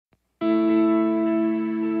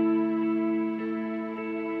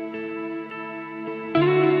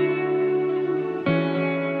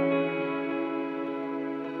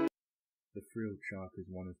frilled shark is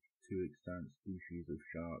one of two extant species of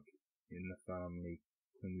shark in the family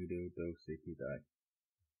Cynodontidae.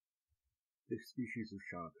 This species of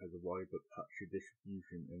shark has a wide but patchy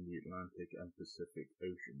distribution in the Atlantic and Pacific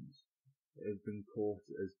Oceans. It has been caught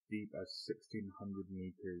as deep as 1,600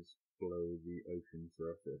 meters below the ocean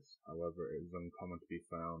surface. However, it is uncommon to be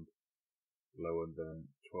found lower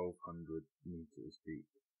than 1,200 meters deep.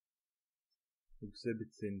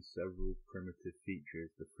 Exhibiting several primitive features,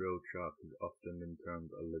 the frilled shark is often been termed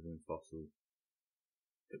a living fossil.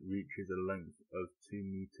 It reaches a length of 2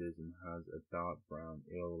 meters and has a dark brown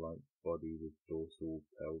eel-like body with dorsal,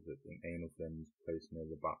 pelvic and anal fins placed near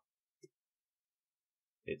the back.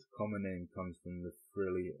 Its common name comes from the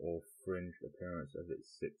frilly or fringed appearance of its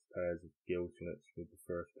 6 pairs of gill slits, with the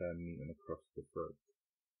first pair meeting across the throat.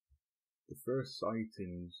 The first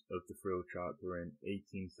sightings of the frilled shark were in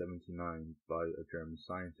 1879 by a German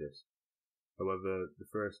scientist. However, the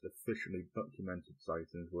first officially documented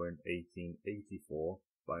sightings were in 1884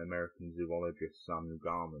 by American zoologist Samuel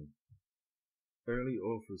Garman. Early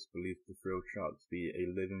authors believed the frilled shark to be a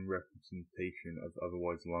living representation of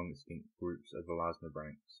otherwise long-extinct groups of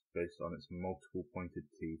elasmobranchs, based on its multiple pointed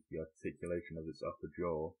teeth, the articulation of its upper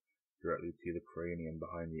jaw directly to the cranium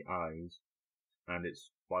behind the eyes, and its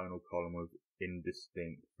spinal column with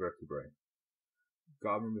indistinct vertebrae.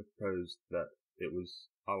 Garman proposed that it was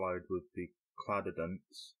allied with the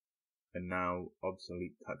cladodonts, a now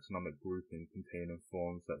obsolete taxonomic grouping containing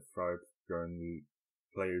forms that thrived during the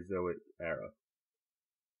Paleozoic era.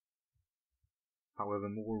 However,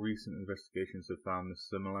 more recent investigations have found the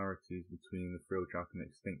similarities between the frilled shark and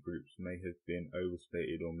extinct groups may have been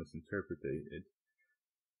overstated or misinterpreted,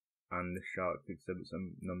 and the shark exhibits a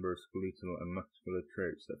number of skeletal and muscular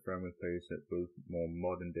traits that firmly place it with more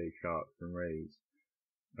modern-day sharks and rays,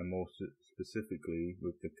 and more specifically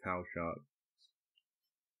with the cow sharks.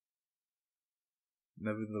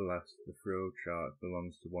 Nevertheless, the frilled shark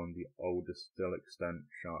belongs to one of the oldest still extant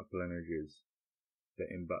shark lineages,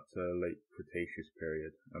 dating back to the late Cretaceous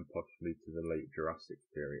period and possibly to the late Jurassic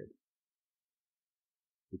period.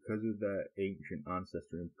 Because of their ancient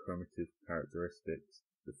ancestry and primitive characteristics,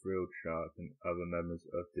 the frilled shark and other members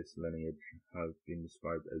of this lineage have been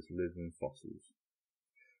described as living fossils.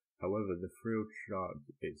 However, the frilled shark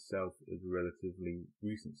itself is a relatively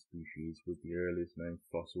recent species, with the earliest known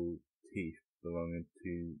fossil teeth belonging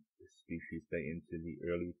to the species dating to the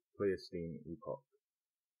early Pleistocene epoch.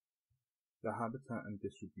 The habitat and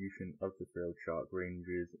distribution of the frilled shark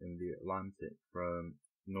ranges in the Atlantic from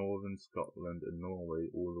northern Scotland and Norway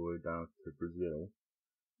all the way down to Brazil,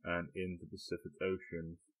 and in the Pacific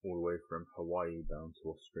Ocean all the way from Hawaii down to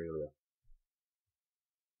Australia.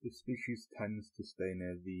 This species tends to stay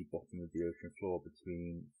near the bottom of the ocean floor,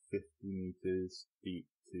 between 50 meters deep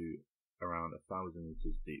to around 1,000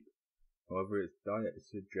 meters deep. However, its diet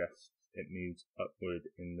suggests it moves upward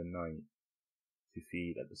in the night to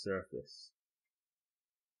feed at the surface.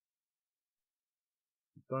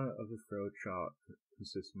 The diet of the frilled shark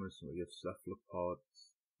consists mostly of cephalopods,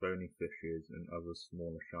 bony fishes and other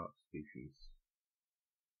smaller shark species.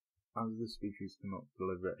 As the species cannot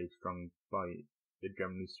deliver a strong bite, it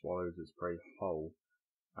generally swallows its prey whole,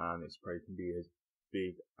 and its prey can be as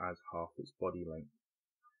big as half its body length.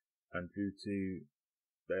 And due to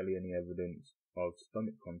barely any evidence of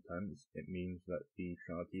stomach contents, it means that the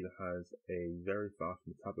shark either has a very fast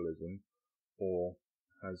metabolism or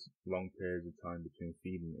has long periods of time between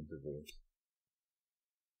feeding intervals.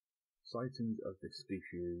 Sightings of this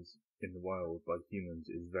species in the wild by humans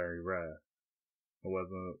is very rare.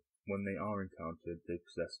 However, when they are encountered, they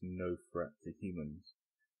possess no threat to humans.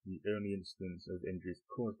 The only instance of injuries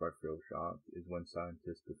caused by frilled sharks is when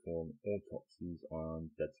scientists perform autopsies on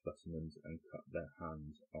dead specimens and cut their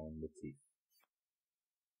hands on the teeth.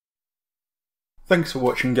 Thanks for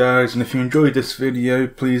watching, guys, and if you enjoyed this video,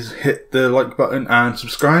 please hit the like button and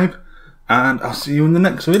subscribe, and I'll see you in the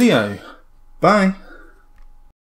next video. Bye!